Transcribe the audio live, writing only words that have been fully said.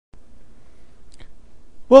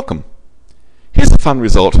Welcome. Here's a fun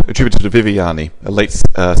result attributed to Viviani, a late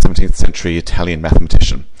 17th century Italian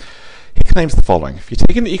mathematician. He claims the following. If you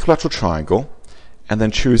take an equilateral triangle and then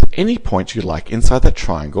choose any point you like inside that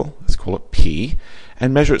triangle, let's call it P,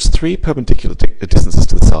 and measure its three perpendicular distances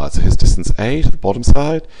to the sides. So his distance A to the bottom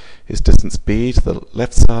side, his distance B to the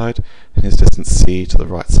left side, and his distance C to the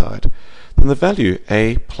right side. Then the value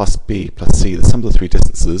A plus B plus C, the sum of the three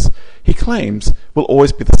distances, he claims will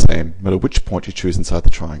always be the same no matter which point you choose inside the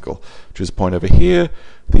triangle. Choose a point over here,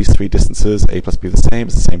 these three distances, A plus B the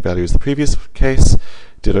same value as the previous case,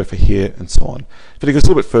 ditto for here, and so on. If it goes a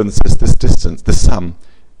little bit further and says this sum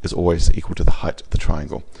is always equal to the height of the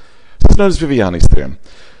triangle. So it's known as Viviani's theorem.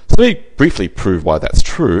 So let me briefly prove why that's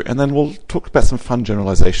true, and then we'll talk about some fun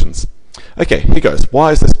generalizations. Okay, here goes.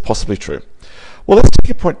 Why is this possibly true? Well, let's take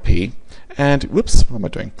a point P, and whoops, what am I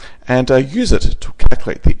doing? And use it to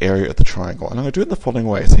calculate the area of the triangle. And I'm going to do it in the following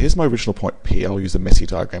way. So here's my original point P. I'll use a messy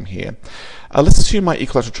diagram here. Let's assume my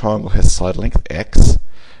equilateral triangle has side length x,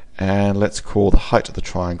 and let's call the height of the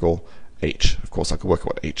triangle h. Of course, I could work out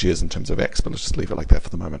what h is in terms of x, but let's just leave it like that for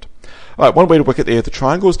the moment. All right, one way to work out the area of the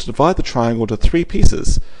triangle is to divide the triangle into three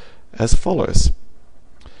pieces, as follows.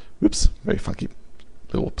 Whoops, very funky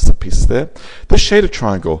little pieces there. This shaded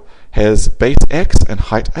triangle has base x and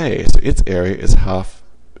height a, so its area is half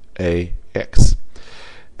ax.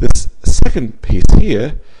 This second piece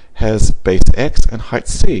here has base x and height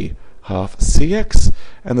c, half cx,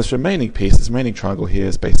 and this remaining piece, this remaining triangle here,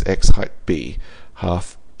 is base x, height b,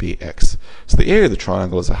 half bx. So the area of the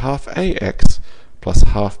triangle is a half ax plus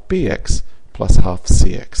half bx plus half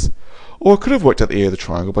cx. Or I could have worked out the area of the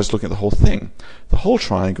triangle by just looking at the whole thing. The whole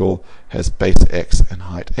triangle has base x and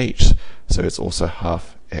height h, so it's also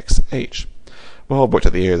half xh. Well, I've worked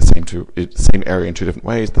out the area of the same area in two different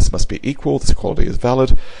ways. This must be equal, this equality is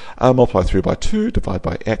valid. I'll multiply through by 2, divide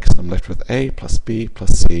by x, and I'm left with a plus b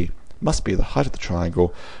plus c must be the height of the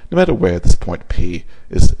triangle, no matter where this point P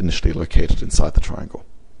is initially located inside the triangle.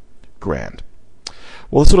 Grand.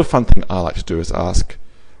 Well, the sort of fun thing I like to do is ask,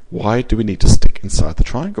 why do we need to stick inside the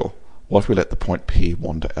triangle? What if we let the point P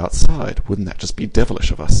wander outside? Wouldn't that just be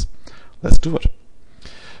devilish of us? Let's do it.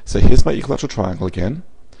 So here's my equilateral triangle again.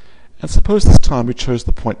 And suppose this time we chose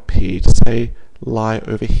the point P to, say, lie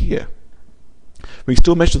over here. We can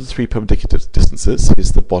still measure the three perpendicular distances.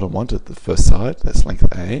 Here's the bottom one to the first side, that's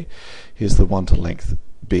length A. Here's the one to length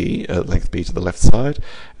B to the left side.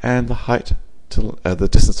 And the height to the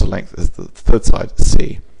distance to length is the third side,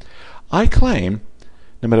 C. I claim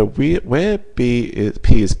no matter where P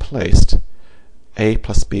is placed, A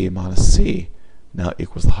plus B minus C now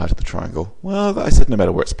equals the height of the triangle. Well, I said no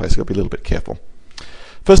matter where it's placed, you've got to be a little bit careful.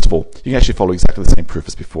 First of all, you can actually follow exactly the same proof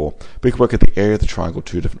as before, but we can work out the area of the triangle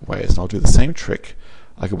two different ways. And I'll do the same trick.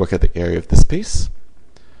 I can work out the area of this piece,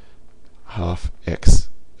 half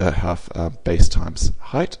base times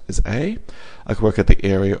height is A. I can work out the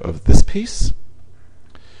area of this piece,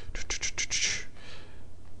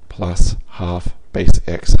 plus half base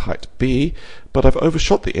x height b, but I've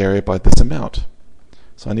overshot the area by this amount.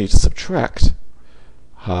 So I need to subtract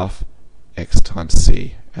half x times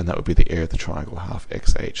c, and that would be the area of the triangle, half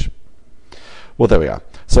xh. Well, there we are.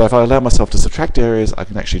 So if I allow myself to subtract areas, I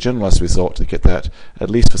can actually generalize the result to get that, at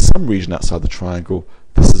least for some region outside the triangle,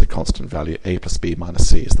 this is a constant value, a plus b minus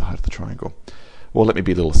c is the height of the triangle. Well, let me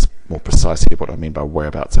be a little more precise here, what I mean by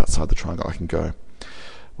whereabouts outside the triangle I can go.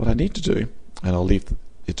 What I need to do, and I'll leave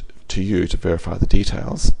it to you to verify the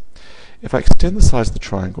details, if I extend the sides of the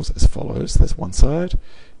triangles as follows, there's one side,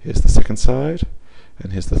 here's the second side,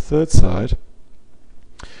 and here's the third side.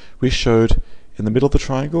 We showed in the middle of the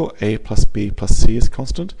triangle a plus b plus c is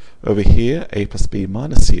constant. Over here a plus b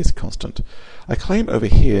minus c is constant. I claim over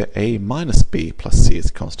here a minus b plus c is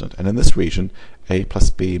constant, and in this region a plus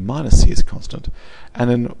b minus c is constant. And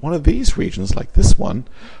in one of these regions, like this one,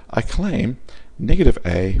 I claim negative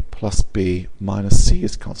a plus b minus c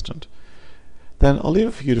is constant. Then I'll leave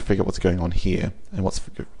it for you to figure out what's going on here and what's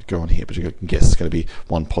going on here, but you can guess it's going to be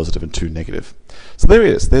one positive and two negative. So there it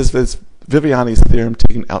is. There's Viviani's theorem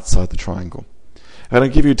taken outside the triangle. And I'll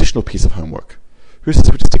give you an additional piece of homework. Who says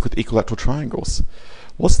we just stick with equilateral triangles?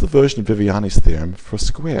 What's the version of Viviani's theorem for a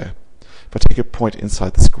square? If I take a point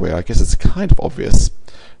inside the square, I guess it's kind of obvious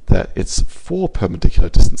that its four perpendicular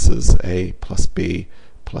distances, a plus b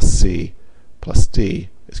plus c plus d,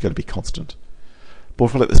 is going to be constant. But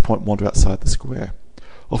if I let this point wander outside the square,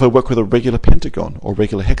 or if I work with a regular pentagon, or a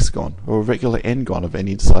regular hexagon, or a regular n-gon of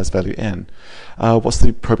any size value n, what's the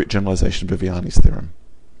appropriate generalization of Viviani's theorem?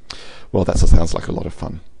 Well, that sounds like a lot of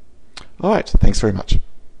fun. Alright, thanks very much.